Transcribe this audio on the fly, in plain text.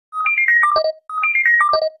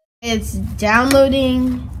It's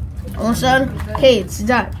downloading. Almost done. Okay, it's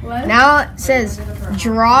done. What? Now it says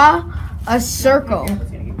draw a circle.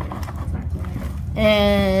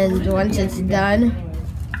 And once it's done,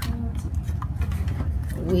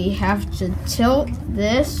 we have to tilt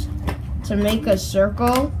this to make a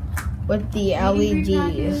circle with the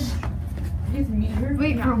LEDs.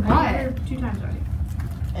 Wait, for what? 2 times already.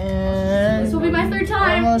 And this will be my 3rd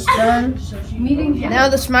time. Almost done. Now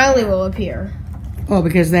the smiley will appear. Oh,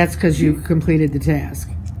 because you completed the task.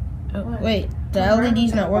 Oh, wait, the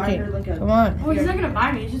LED's not working. Come on. Oh, he's not gonna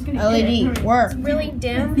buy me. He's just gonna LED, work. It's really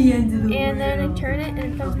dim, and then I turn it and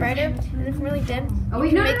it becomes brighter. And if it's really dim, you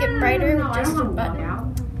can make it brighter with just a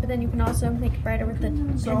button. But then you can also make it brighter with the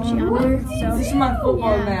potentiometer. So This is my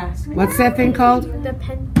football mask. What's that thing called? the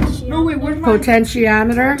potentiometer.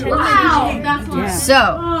 Potentiometer? Wow, that's what. Yeah.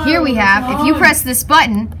 So here we have, if you press this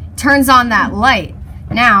button, turns on that light.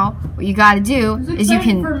 Now, what you gotta do is you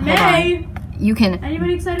can, hold on, you can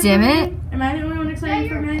dim it, Am I the only one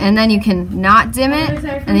excited for May? and then you can not dim it,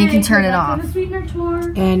 and then you can turn it off.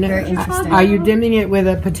 And are you dimming it with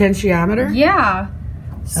a potentiometer? Yeah.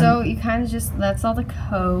 So you kind of just, that's all the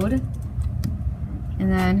code.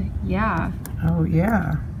 And then, yeah. Oh,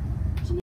 yeah.